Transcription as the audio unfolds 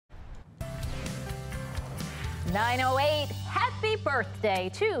9:08. Happy birthday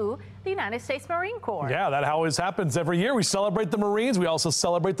to the United States Marine Corps. Yeah, that always happens every year. We celebrate the Marines. We also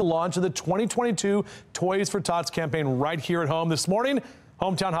celebrate the launch of the 2022 Toys for Tots campaign right here at home. This morning,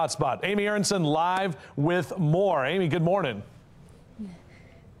 Hometown Hotspot. Amy Aronson live with more. Amy, good morning.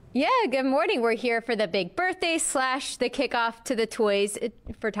 Yeah, good morning. We're here for the big birthday / the kickoff to the Toys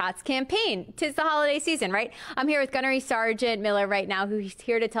for Tots campaign. 'Tis the holiday season, right? I'm here with Gunnery Sergeant Miller right now, who's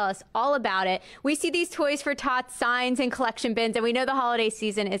here to tell us all about it. We see these Toys for Tots signs and collection bins, and we know the holiday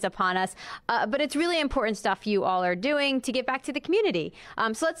season is upon us, but it's really important stuff you all are doing to give back to the community.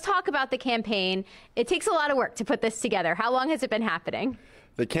 So let's talk about the campaign. It takes a lot of work to put this together. How long has it been happening?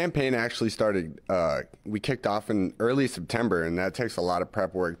 The campaign actually started, we kicked off in early September, and that takes a lot of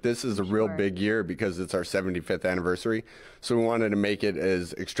prep work. This is a real big year because it's our 75th anniversary, so we wanted to make it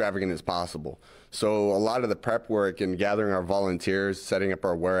as extravagant as possible. So a lot of the prep work and gathering our volunteers, setting up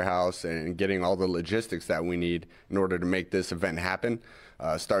our warehouse, and getting all the logistics that we need in order to make this event happen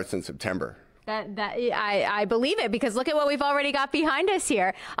starts in September. I believe it, because look at what we've already got behind us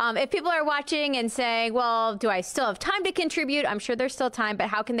here. If people are watching and saying, well, do I still have time to contribute? I'm sure there's still time, but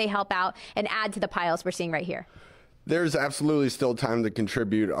how can they help out and add to the piles we're seeing right here? There's absolutely still time to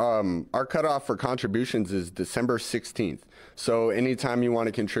contribute. Our cutoff for contributions is December 16th. So anytime you want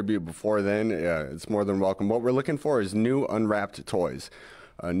to contribute before then, it's more than welcome. What we're looking for is new unwrapped toys.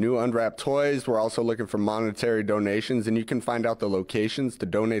 New unwrapped toys. We're also looking for monetary donations, and you can find out the locations to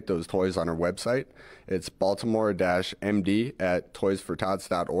donate those toys on our website. It's Baltimore-MD at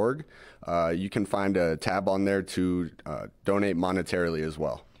toysfortots.org. You can find a tab on there to donate monetarily as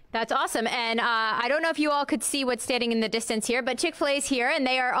well. That's awesome. And I don't know if you all could see what's standing in the distance here, but Chick-fil-A's here, and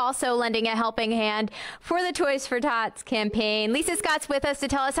they are also lending a helping hand for the Toys for Tots campaign. Lisa Scott's with us to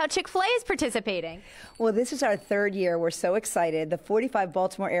tell us how Chick-fil-A is participating. Well, this is our third year. We're so excited. The 45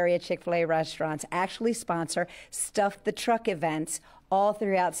 Baltimore area Chick-fil-A restaurants actually sponsor Stuff the Truck events all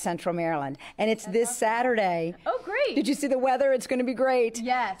throughout Central Maryland. And it's this Saturday. Oh, great. Did you see the weather? It's going to be great.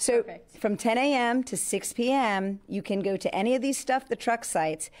 Yes, so perfect. From 10 a.m. to 6 p.m., you can go to any of these Stuff the Truck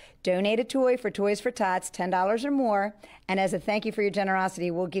sites, donate a toy for Toys for Tots, $10 or more, and as a thank you for your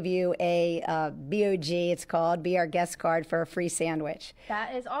generosity, we'll give you a BOG, it's called, Be Our Guest card for a free sandwich.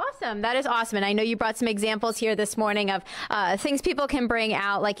 That is awesome. That is awesome. And I know you brought some examples here this morning of things people can bring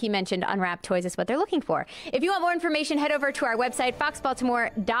out. Like he mentioned, unwrapped toys is what they're looking for. If you want more information, head over to our website,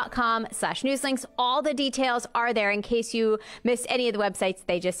 foxbaltimore.com/newslinks. All the details are there in case you missed any of the websites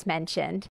they just mentioned.